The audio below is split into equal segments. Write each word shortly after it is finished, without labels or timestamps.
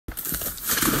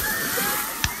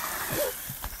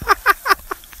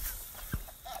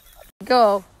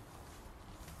Go.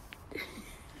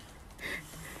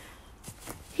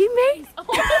 He made.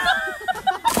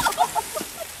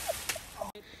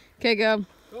 Okay, go.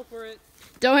 Go for it.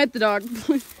 Don't hit the dog.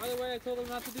 By the way, I told him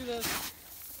not to do this.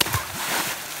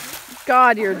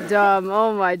 God, you're dumb.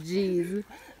 Oh my jeez.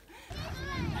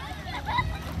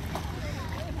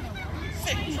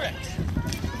 Sick tricks.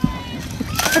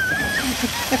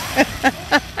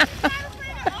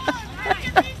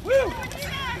 Woo!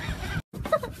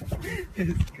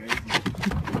 It's crazy.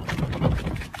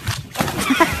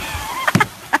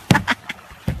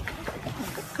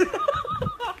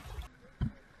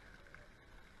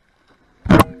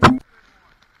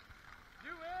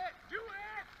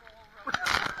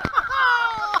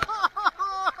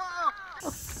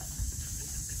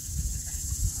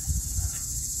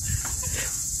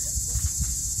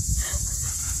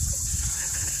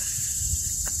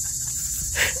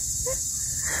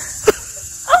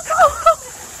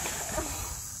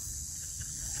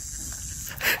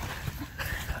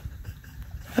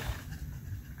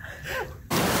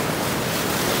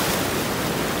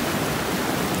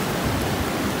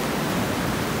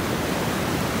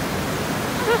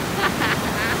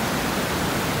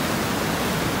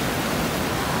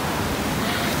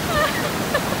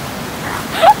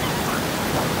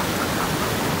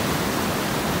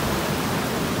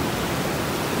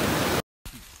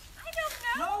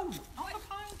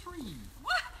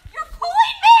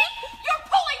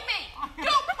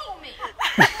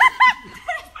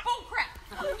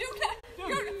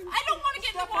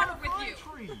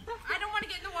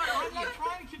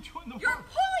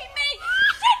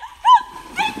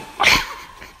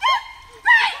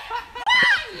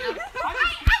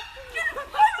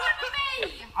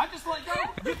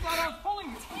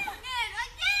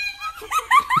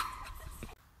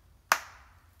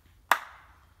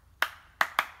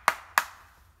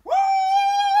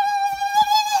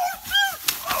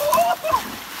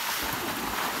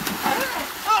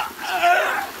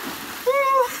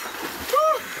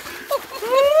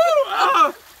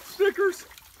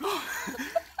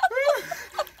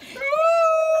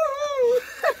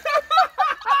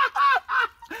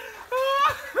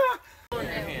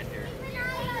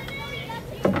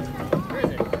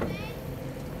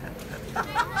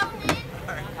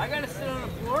 I gotta sit on the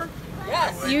floor?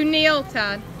 Yes. You kneel,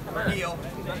 Todd. Kneel.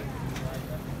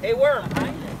 Hey, Worm.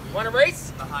 Want to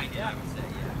race? Behind you, I would say,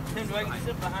 yeah. Tim, do I get to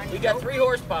sit behind you? We got 3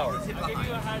 horsepower. I'll give you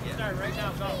a high start right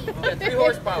now. Go. We got 3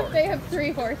 horsepower. They have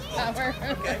 3 horsepower.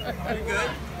 Okay, you're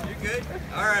good. You're good.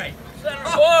 All right.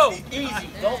 Whoa! Easy.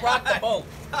 Don't rock the boat.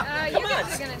 You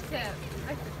guys are gonna tip.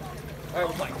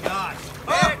 Oh my God.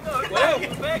 Back up. Whoa.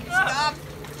 Back up. Stop.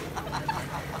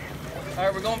 All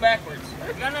right, we're going backwards.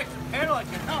 You got an extra pedal I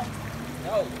can help.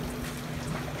 No.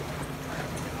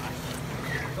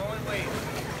 Going wait.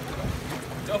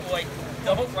 Don't wait.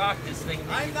 Don't rock this thing.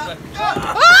 I'm not.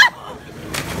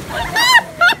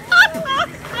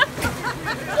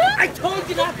 I told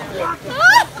you not to rock it.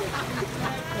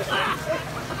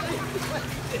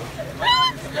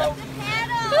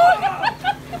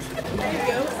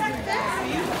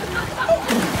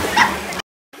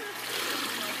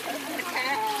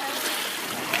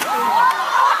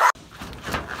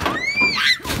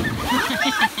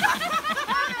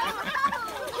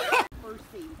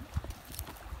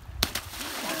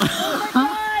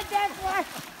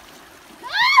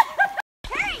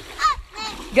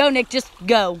 Go, Nick, just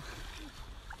go.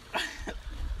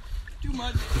 Too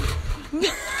much.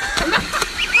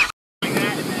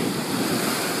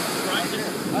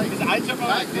 I jump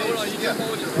back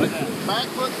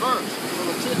foot first. So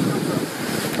the tip comes up.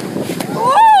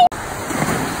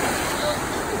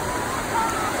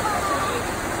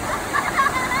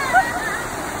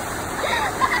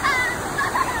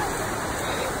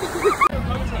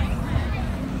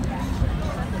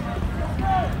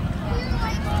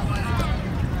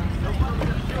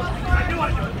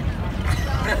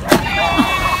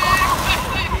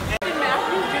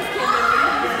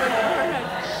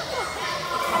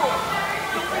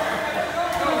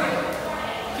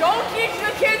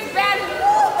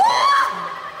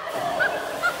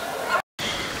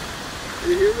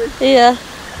 Yeah.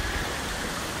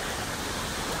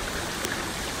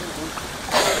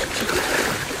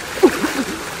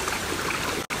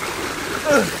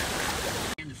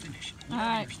 All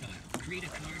right.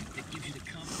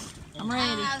 I'm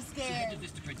ready. I'm scared.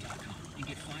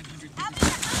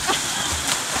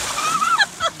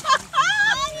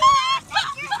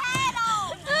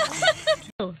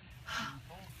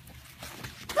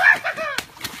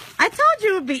 I told you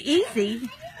it would be easy.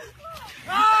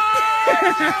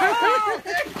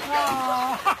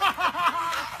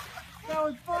 That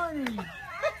was funny.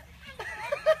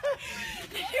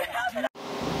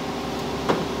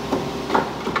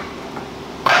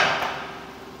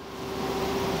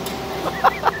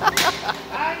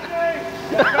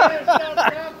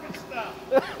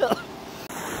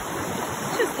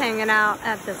 Just hanging out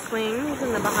at the swings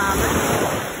in the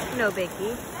Bahamas. No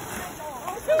biggie.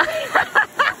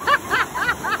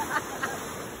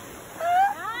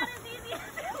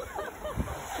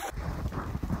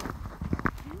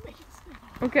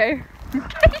 Okay.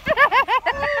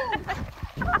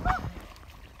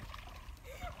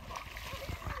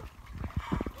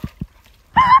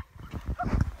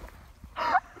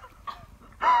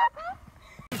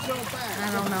 I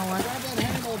don't know what. Grab that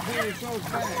handle and pull yourself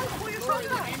back.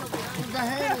 There's a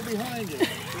handle behind you.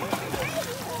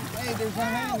 Hey, there's a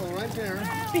handle right there.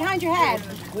 Behind your head.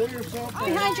 Pull yourself back.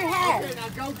 Behind your head. Okay, now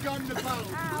go gun the boat.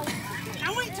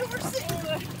 I wait till we're sitting.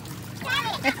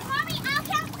 Mommy, I'll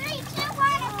count 3, 2,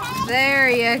 1, okay? There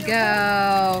you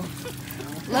go.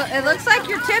 Look, it looks like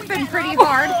you're tipping pretty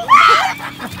hard. I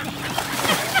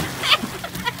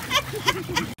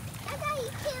thought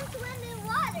you can't swim in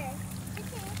water.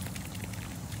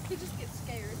 He just gets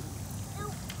scared. No,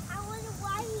 I wonder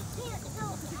why he can't go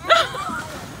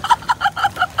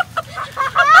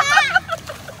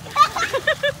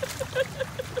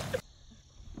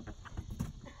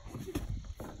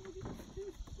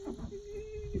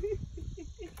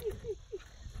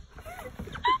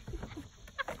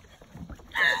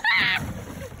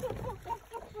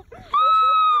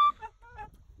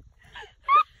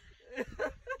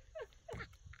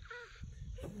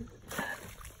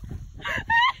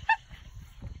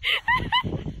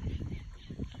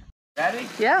Ready?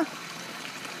 Yeah.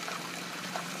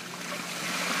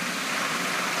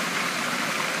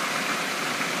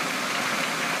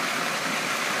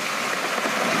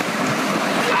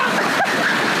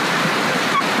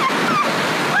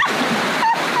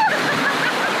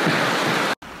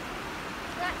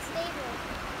 not stable.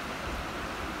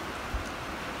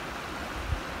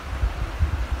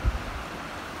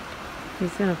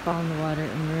 He's gonna fall in the water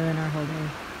and ruin our whole day.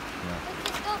 Let's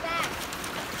just go back.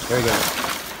 Very good.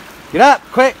 Get up,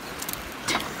 quick.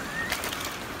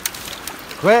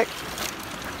 Quick.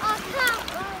 Oh, come on.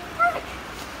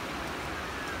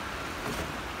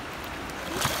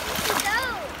 Let's go.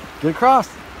 Get across.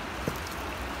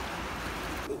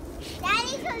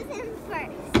 Daddy goes in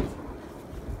first.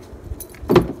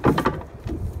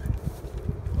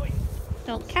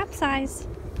 Don't capsize.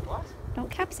 What? Don't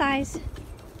capsize.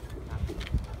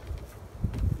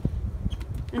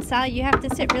 And Sally, you have to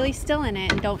sit really still in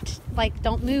it and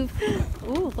don't move.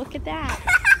 Ooh, look at that.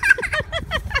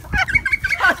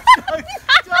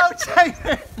 Don't chase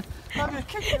it. I'm gonna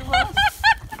kick your ass.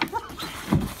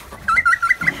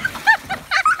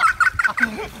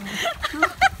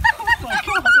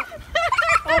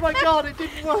 Oh my god, it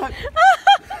didn't work.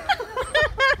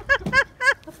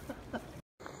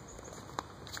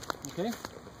 Okay?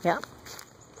 Yeah.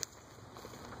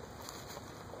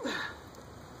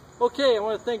 Okay, I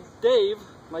want to thank Dave,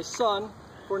 my son,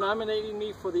 for nominating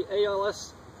me for the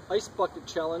ALS Ice Bucket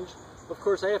Challenge. Of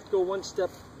course, I have to go one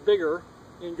step bigger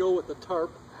and go with the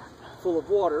tarp full of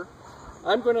water.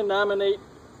 I'm going to nominate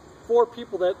 4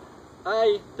 people that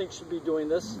I think should be doing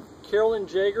this. Carolyn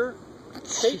Jager,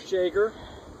 Kate Jager,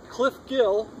 Cliff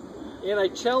Gill, and I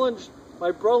challenge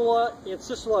my brother-in-law and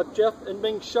sister-in-law Jeff and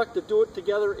Ming Shuck to do it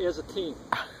together as a team.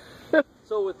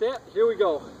 So with that, here we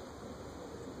go.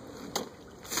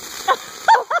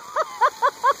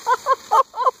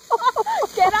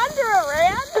 Get under it,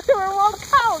 Rand, or it won't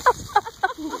count.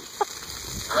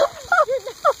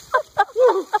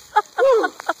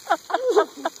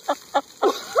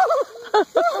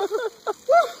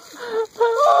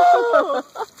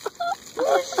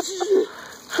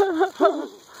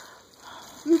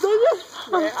 You done it?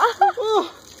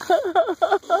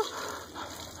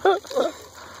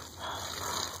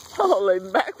 Holy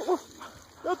mackerel.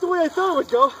 Not the way I thought it would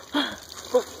go.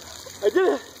 But I did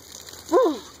it.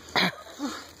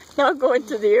 Now go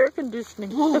into the air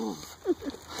conditioning.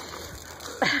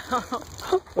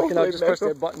 Okay, now just press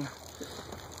that button.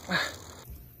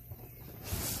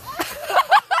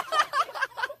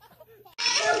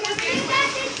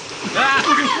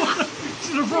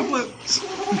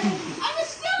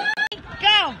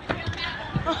 Go.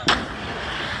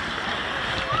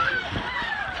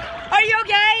 Are you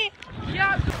okay?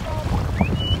 Yeah.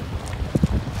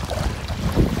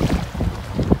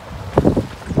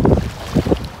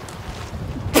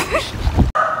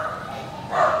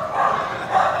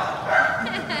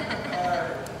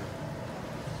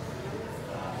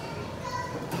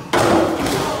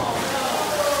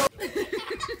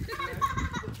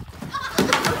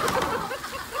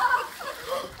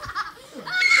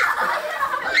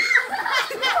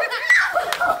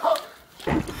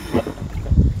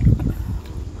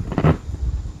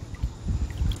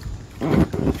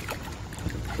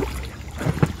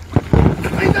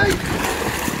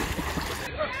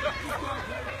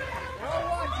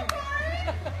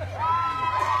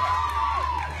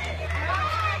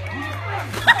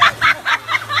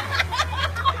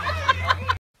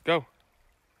 Go.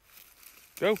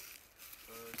 Go.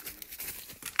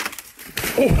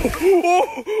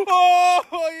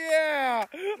 Oh, yeah!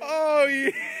 Oh,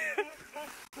 yeah!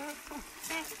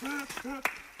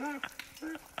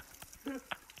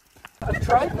 I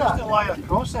tried that to lie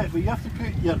across it, but you have to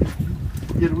put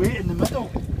your weight in the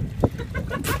middle.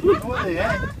 Not at the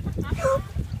end.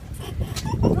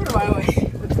 Where do I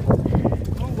weigh?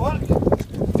 Don't work.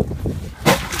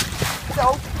 No.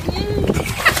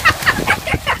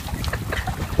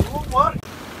 Won't work.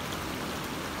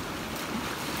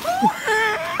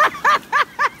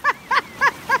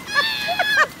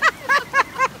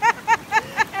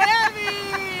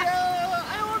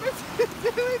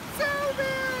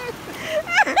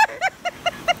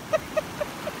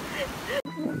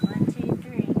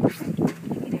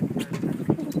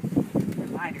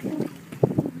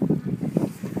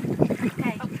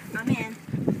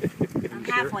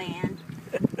 Halfway in.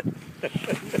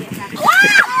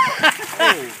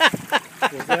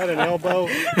 Was that an elbow?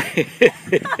 Sorry.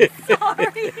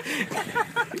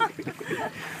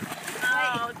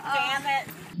 Oh, damn it.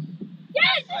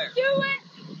 Yes, just do it.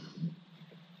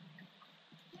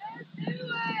 Just do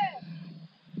it.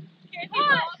 1,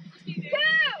 2, 3.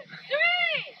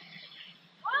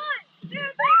 1, 2, 3.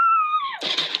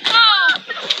 Oh.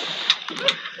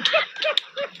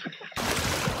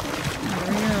 There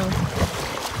we go.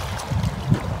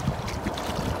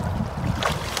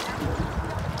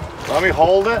 Let me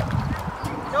hold it.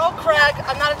 No, Craig,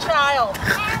 I'm not a child.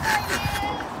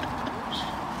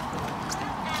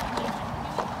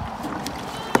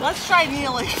 Let's try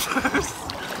kneeling first.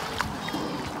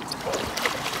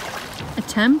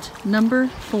 Attempt number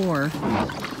 4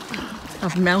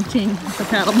 of mounting the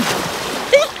paddle.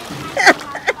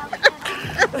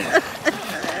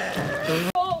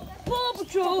 Paw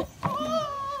Patrol.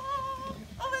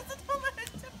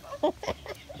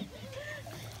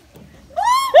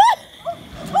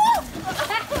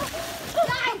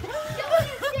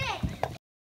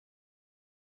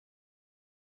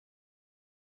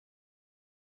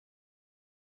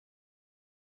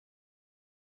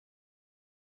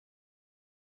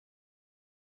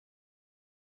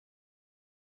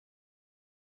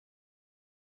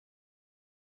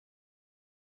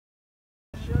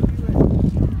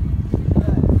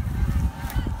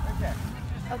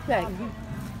 Okay.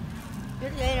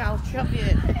 Good day, I'll shove you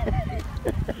in.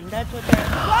 And that's what that.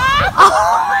 Oh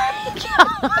my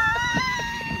God!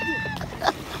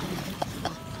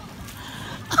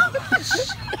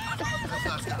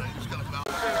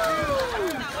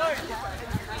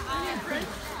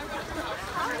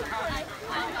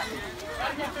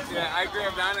 Yeah, I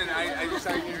grabbed on and I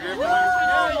decided to grab on.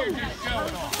 You're just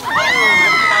showing off.